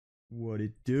What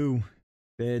it do?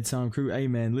 Bedtime crew. Hey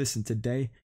man, listen, today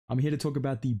I'm here to talk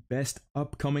about the best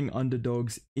upcoming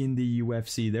underdogs in the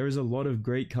UFC. There is a lot of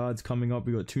great cards coming up.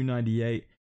 We got 298,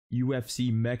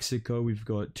 UFC Mexico. We've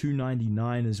got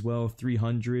 299 as well,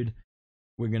 300.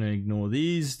 We're going to ignore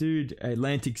these, dude.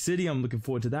 Atlantic City, I'm looking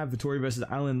forward to that. Vittoria versus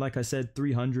Allen, like I said,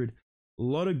 300. A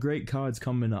lot of great cards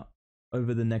coming up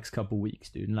over the next couple weeks,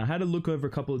 dude. And I had to look over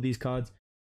a couple of these cards,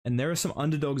 and there are some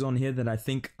underdogs on here that I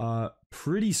think are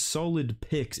pretty solid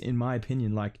picks, in my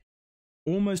opinion. Like,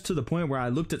 almost to the point where I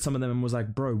looked at some of them and was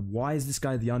like, bro, why is this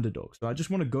guy the underdog? So I just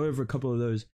want to go over a couple of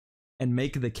those and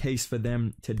make the case for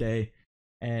them today.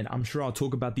 And I'm sure I'll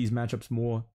talk about these matchups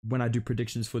more when I do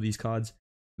predictions for these cards.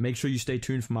 Make sure you stay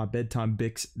tuned for my bedtime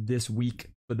picks this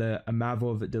week for the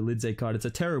Amavov Delidze card. It's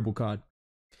a terrible card.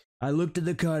 I looked at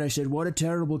the card, I said, what a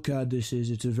terrible card this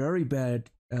is. It's a very bad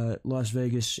Las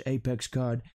Vegas Apex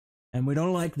card, and we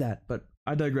don't like that. But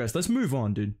I digress. Let's move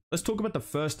on, dude. Let's talk about the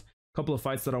first couple of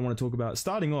fights that I want to talk about.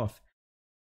 Starting off,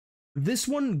 this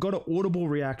one got an audible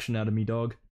reaction out of me,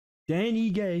 dog. Dan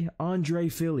Ige, Andre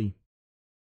Fili.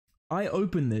 I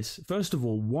opened this. First of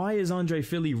all, why is Andre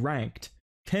Fili ranked?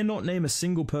 Cannot name a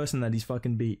single person that he's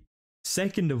fucking beat.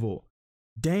 Second of all,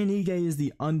 Dan Ige is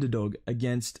the underdog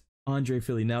against Andre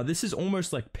Fili. Now, this is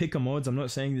almost like pick'em odds. I'm not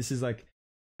saying this is like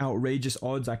outrageous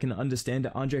odds. I can understand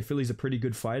that Andre Fili's a pretty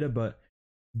good fighter, but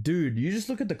dude, you just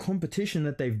look at the competition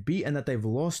that they've beat and that they've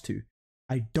lost to.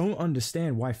 I don't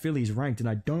understand why Fili's ranked, and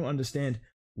I don't understand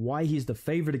why he's the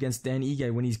favorite against Dan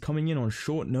Ige when he's coming in on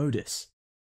short notice.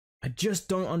 I just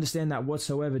don't understand that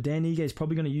whatsoever. Dan Ige is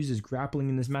probably going to use his grappling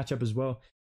in this matchup as well.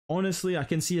 Honestly, I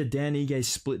can see a Dan Ige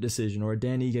split decision or a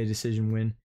Dan Ige decision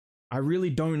win. I really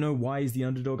don't know why he's the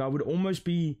underdog. I would almost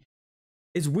be...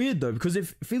 It's weird though, because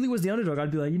if Fili was the underdog,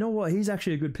 I'd be like, you know what, he's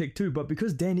actually a good pick too. But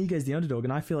because Dan Ige is the underdog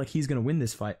and I feel like he's going to win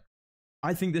this fight,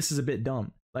 I think this is a bit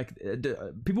dumb. Like,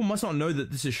 people must not know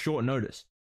that this is short notice.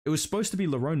 It was supposed to be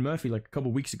Lerone Murphy like a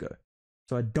couple weeks ago.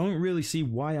 So I don't really see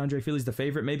why Andre Fili's the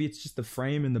favorite. Maybe it's just the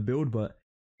frame and the build, but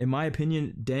in my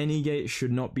opinion, Dan Ige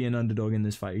should not be an underdog in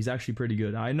this fight. He's actually pretty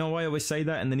good. I know I always say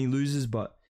that and then he loses,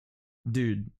 but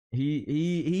dude,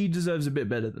 he deserves a bit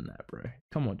better than that, bro.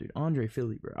 Come on, dude. Andre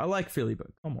Fili, bro. I like Fili, but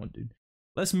come on, dude.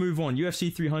 Let's move on.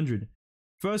 UFC 300.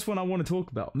 First one I want to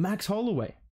talk about, Max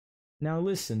Holloway. Now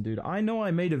listen, dude. I know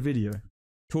I made a video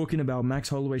talking about Max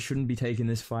Holloway shouldn't be taking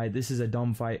this fight. This is a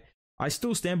dumb fight. I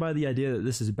still stand by the idea that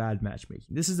this is bad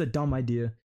matchmaking. This is a dumb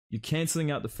idea. You're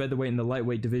canceling out the featherweight and the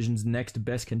lightweight division's next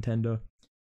best contender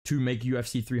to make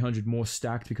UFC 300 more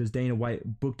stacked because Dana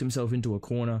White booked himself into a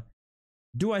corner.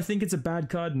 Do I think it's a bad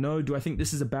card? No. Do I think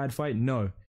this is a bad fight?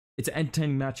 No. It's an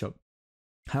entertaining matchup.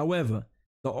 However,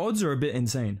 the odds are a bit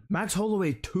insane. Max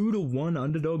Holloway 2-1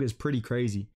 underdog is pretty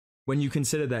crazy when you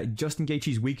consider that Justin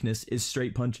Gaethje's weakness is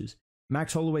straight punches.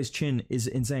 Max Holloway's chin is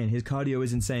insane. His cardio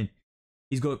is insane.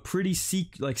 He's got pretty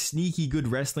sneaky good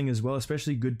wrestling as well,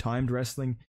 especially good timed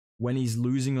wrestling when he's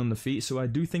losing on the feet. So I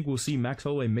do think we'll see Max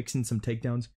Holloway mixing some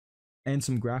takedowns and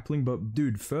some grappling. But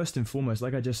dude, first and foremost,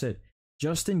 like I just said,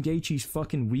 Justin Gaethje's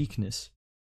fucking weakness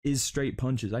is straight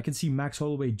punches. I can see Max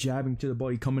Holloway jabbing to the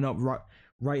body, coming up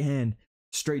right hand,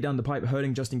 straight down the pipe,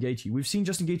 hurting Justin Gaethje. We've seen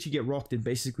Justin Gaethje get rocked in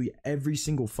basically every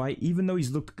single fight. Even though he's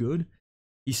looked good,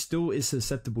 he still is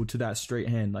susceptible to that straight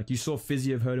hand. Like, you saw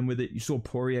Fiziev hurt him with it. You saw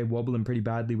Poirier wobble him pretty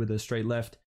badly with a straight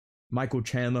left. Michael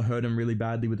Chandler hurt him really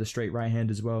badly with a straight right hand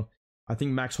as well. I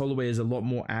think Max Holloway is a lot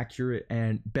more accurate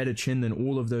and better chin than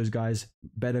all of those guys.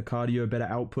 Better cardio, better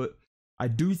output. I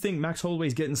do think Max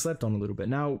Holloway's getting slept on a little bit.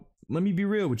 Now, let me be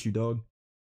real with you, dog.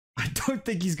 I don't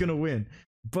think he's going to win.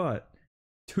 But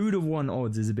 2-1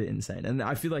 odds is a bit insane. And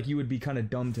I feel like you would be kind of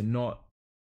dumb to not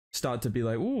start to be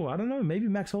like, oh, I don't know, maybe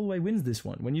Max Holloway wins this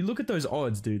one. When you look at those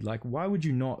odds, dude, like, why would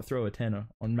you not throw a tenner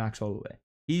on Max Holloway?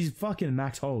 He's fucking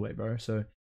Max Holloway, bro. So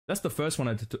that's the first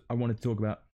one I wanted to talk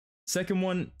about. Second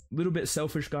one, a little bit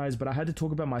selfish, guys, but I had to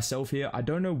talk about myself here. I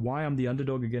don't know why I'm the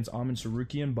underdog against Arman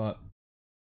Tsarukyan, but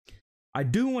I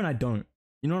do and I don't.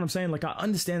 You know what I'm saying? Like, I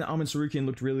understand that Arman Tsarukyan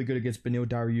looked really good against Beneil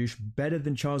Dariush, better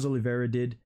than Charles Oliveira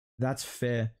did. That's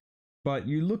fair. But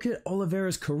you look at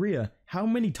Oliveira's career, how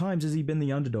many times has he been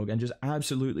the underdog and just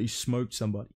absolutely smoked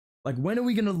somebody? Like, when are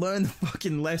we going to learn the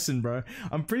fucking lesson, bro?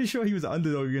 I'm pretty sure he was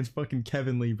underdog against fucking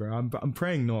Kevin Lee, bro. I'm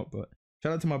praying not, but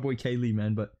shout out to my boy K. Lee,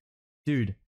 man. But,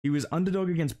 dude, he was underdog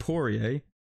against Poirier,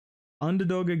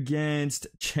 underdog against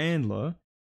Chandler,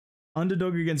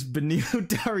 underdog against Beneil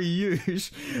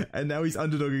Dariush, and now he's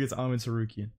underdog against Arman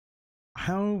Tsarukyan.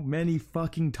 How many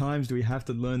fucking times do we have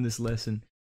to learn this lesson?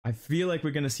 I feel like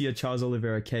we're going to see a Charles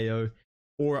Oliveira KO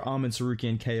or Arman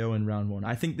Tsarukyan KO in round one.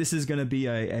 I think this is going to be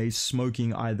a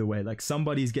smoking either way. Like,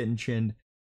 somebody's getting chinned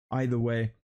either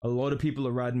way. A lot of people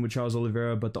are riding with Charles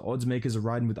Oliveira, but the odds makers are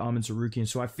riding with Arman Tsarukyan.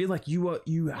 So I feel like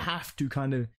you have to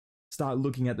kind of start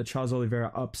looking at the Charles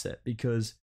Oliveira upset,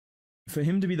 because for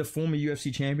him to be the former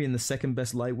UFC champion, the second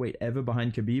best lightweight ever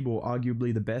behind Khabib, or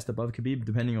arguably the best above Khabib,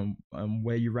 depending on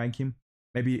where you rank him.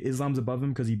 Maybe Islam's above him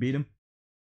because he beat him.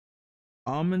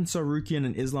 Arman Tsarukyan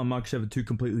and Islam Makhachev are two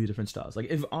completely different styles.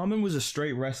 Like, if Arman was a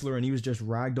straight wrestler and he was just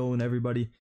ragdolling everybody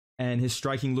and his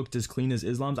striking looked as clean as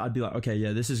Islam's, I'd be like, okay,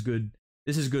 yeah, this is good.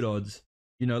 This is good odds.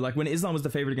 You know, like when Islam was the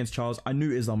favorite against Charles, I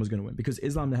knew Islam was going to win because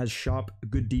Islam has sharp,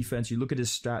 good defense. You look at his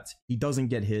stats, he doesn't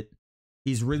get hit.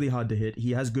 He's really hard to hit.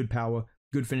 He has good power,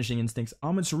 good finishing instincts.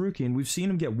 Arman Tsarukyan, we've seen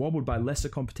him get wobbled by lesser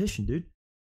competition, dude.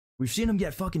 We've seen him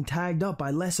get fucking tagged up by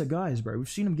lesser guys, bro. We've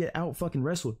seen him get out fucking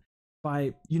wrestled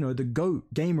by, you know, the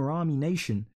GOAT, Gamer Army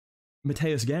Nation,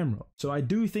 Mateus Gamrot. So I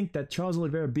do think that Charles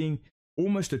Oliveira being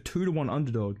almost a 2-1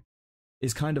 underdog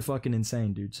is kind of fucking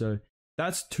insane, dude. So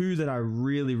that's two that I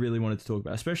really, really wanted to talk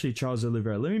about, especially Charles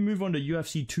Oliveira. Let me move on to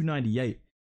UFC 298,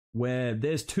 where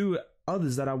there's two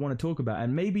others that I want to talk about.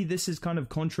 And maybe this is kind of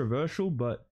controversial,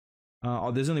 but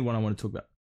there's only one I want to talk about.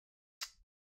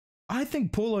 I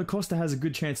think Paulo Costa has a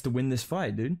good chance to win this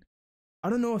fight, dude. I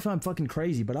don't know if I'm fucking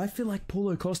crazy, but I feel like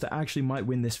Paulo Costa actually might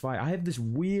win this fight. I have this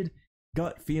weird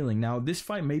gut feeling. Now, this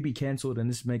fight may be cancelled and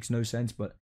this makes no sense,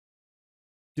 but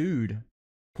dude,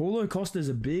 Paulo Costa is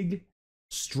a big,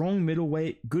 strong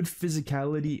middleweight, good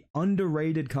physicality,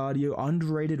 underrated cardio,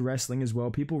 underrated wrestling as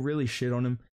well. People really shit on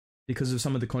him because of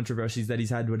some of the controversies that he's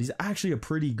had, but he's actually a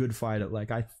pretty good fighter. Like,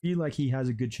 I feel like he has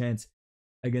a good chance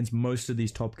against most of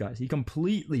these top guys. He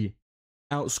completely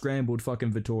out-scrambled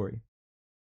fucking Vettori.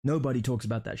 Nobody talks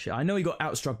about that shit. I know he got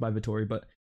outstruck by Vettori, but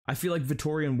I feel like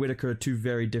Vettori and Whittaker are two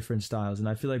very different styles, and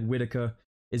I feel like Whittaker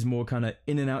is more kind of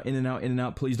in and out, in and out, in and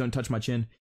out. Please don't touch my chin.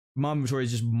 Marvin Vettori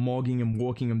is just mogging him,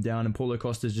 walking him down, and Paulo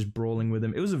Costa is just brawling with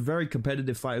him. It was a very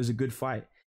competitive fight. It was a good fight.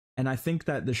 And I think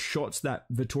that the shots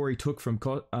that Vettori took from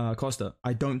Costa,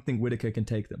 I don't think Whittaker can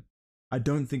take them. I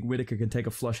don't think Whittaker can take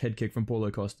a flush head kick from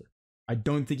Paulo Costa. I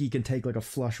don't think he can take like a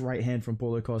flush right hand from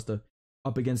Paulo Costa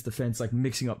up against the fence, like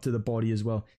mixing up to the body as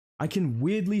well. I can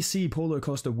weirdly see Paulo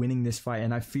Costa winning this fight,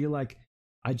 and I feel like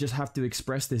I just have to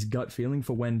express this gut feeling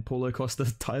for when Paulo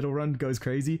Costa's title run goes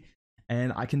crazy,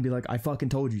 and I can be like, I fucking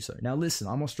told you so. Now listen,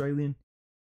 I'm Australian.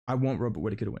 I want Robert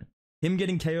Whittaker to win. Him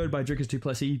getting KO'd by Dricus du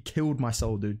Plessis killed my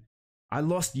soul, dude. I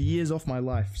lost years off my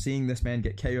life seeing this man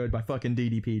get KO'd by fucking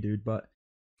DDP, dude, but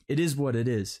it is what it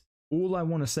is. All I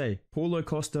want to say, Paulo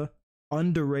Costa,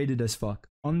 underrated as fuck.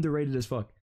 Underrated as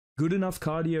fuck. Good enough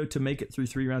cardio to make it through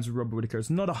 3 rounds with Robert Whittaker. It's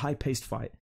not a high-paced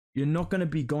fight. You're not going to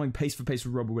be going pace for pace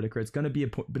with Robert Whittaker. It's going to be a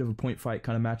bit of a point fight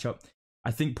kind of matchup.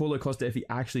 I think Paulo Costa, if he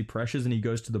actually pressures and he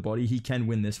goes to the body, he can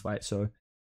win this fight. So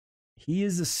he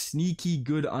is a sneaky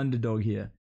good underdog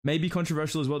here. Maybe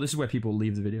controversial as well. This is where people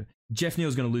leave the video. Jeff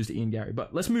Neal's going to lose to Ian Gary.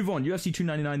 But let's move on. UFC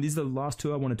 299. These are the last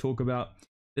two I want to talk about.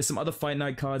 There's some other fight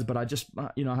night cards, but I just,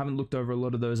 I haven't looked over a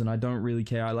lot of those and I don't really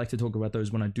care. I like to talk about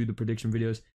those when I do the prediction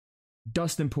videos.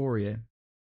 Dustin Poirier.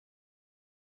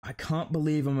 I can't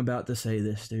believe I'm about to say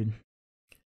this, dude.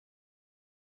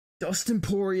 Dustin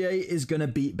Poirier is going to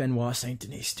beat Benoit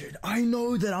Saint-Denis, dude. I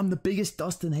know that I'm the biggest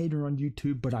Dustin hater on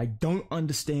YouTube, but I don't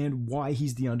understand why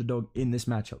he's the underdog in this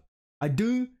matchup. I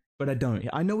do, but I don't.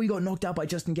 I know he got knocked out by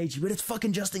Justin Gaethje, but it's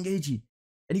fucking Justin Gaethje.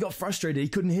 And he got frustrated. He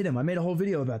couldn't hit him. I made a whole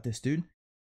video about this, dude.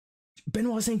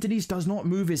 Benoit Saint-Denis does not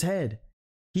move his head.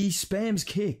 He spams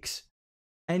kicks.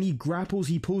 And he grapples,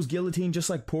 he pulls guillotine just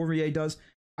like Poirier does.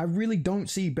 I really don't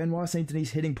see Benoit Saint-Denis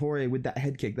hitting Poirier with that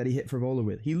head kick that he hit Frevola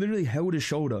with. He literally held his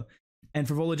shoulder, and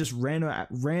Frevola just ran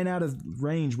out of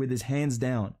range with his hands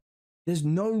down. There's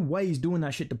no way he's doing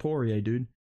that shit to Poirier, dude.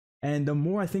 And the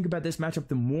more I think about this matchup,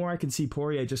 the more I can see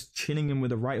Poirier just chinning him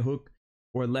with a right hook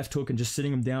or a left hook and just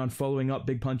sitting him down, following up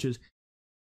big punches.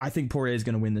 I think Poirier is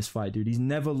going to win this fight, dude. He's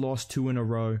never lost 2 in a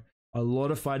row. A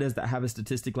lot of fighters that have a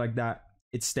statistic like that,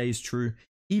 it stays true.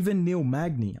 Even Neil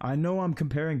Magny. I know I'm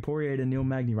comparing Poirier to Neil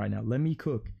Magny right now. Let me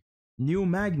cook. Neil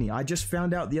Magny, I just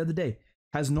found out the other day,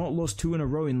 has not lost 2 in a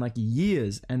row in like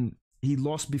years. And he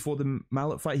lost before the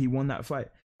Mallet fight. He won that fight.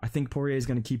 I think Poirier is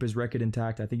going to keep his record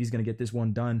intact. I think he's going to get this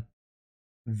one done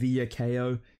via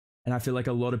KO. And I feel like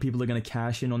a lot of people are going to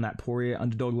cash in on that Poirier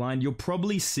underdog line. You'll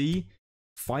probably see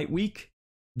fight week,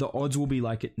 the odds will be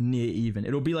like near even.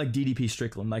 It'll be like DDP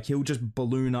Strickland. Like he'll just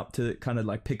balloon up to kind of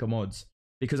like pick 'em odds.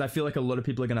 Because I feel like a lot of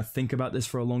people are going to think about this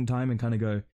for a long time and kind of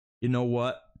go, you know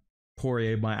what?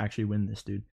 Poirier might actually win this,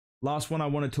 dude. Last one I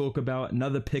want to talk about,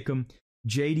 another pick'em.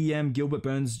 JDM, Gilbert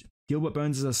Burns. Gilbert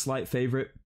Burns is a slight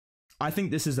favorite. I think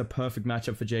this is a perfect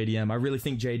matchup for JDM. I really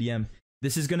think JDM,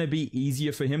 this is going to be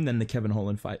easier for him than the Kevin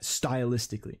Holland fight,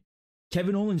 stylistically.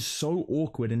 Kevin Holland's so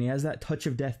awkward and he has that touch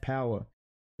of death power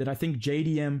that I think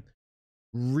JDM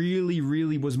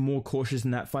really was more cautious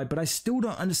in that fight, but I still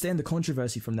don't understand the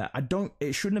controversy from that.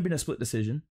 It shouldn't have been a split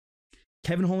decision.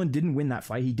 Kevin Holland didn't win that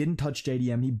fight. He didn't touch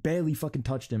JDM. He barely fucking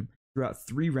touched him throughout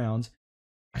 3 rounds.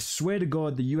 I swear to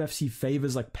God, the UFC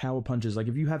favors like power punches. Like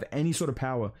if you have any sort of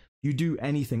power, you do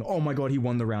anything. Oh my God, he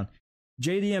won the round.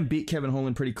 JDM beat Kevin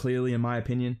Holland pretty clearly in my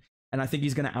opinion. And I think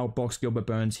he's going to outbox Gilbert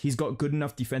Burns. He's got good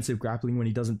enough defensive grappling when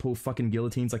he doesn't pull fucking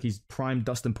guillotines like he's prime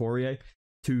Dustin Poirier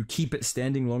to keep it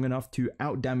standing long enough to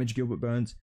outdamage Gilbert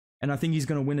Burns. And I think he's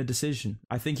going to win a decision.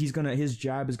 I think his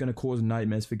jab is going to cause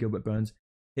nightmares for Gilbert Burns.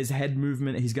 His head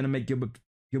movement, he's going to make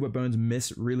Gilbert Burns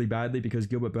miss really badly because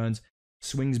Gilbert Burns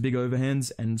swings big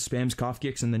overhands and spams calf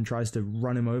kicks and then tries to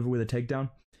run him over with a takedown.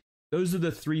 Those are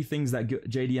the 3 things that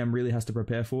JDM really has to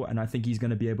prepare for, and I think he's going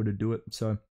to be able to do it.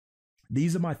 So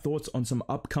these are my thoughts on some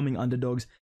upcoming underdogs,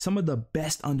 some of the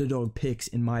best underdog picks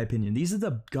in my opinion. These are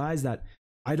the guys that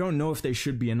I don't know if they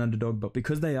should be an underdog, but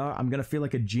because they are, I'm going to feel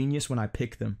like a genius when I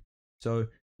pick them. So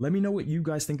let me know what you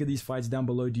guys think of these fights down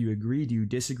below. Do you agree? Do you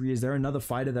disagree? Is there another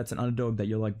fighter that's an underdog that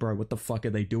you're like, bro, what the fuck are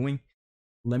they doing?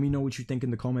 Let me know what you think in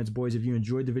the comments, boys. If you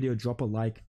enjoyed the video, drop a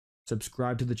like,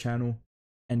 subscribe to the channel,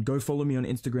 and go follow me on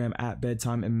Instagram at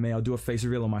Bedtime MMA. I'll do a face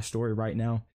reveal on my story right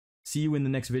now. See you in the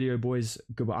next video, boys.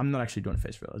 Goodbye. I'm not actually doing a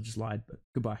face reveal. I just lied, but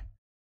goodbye.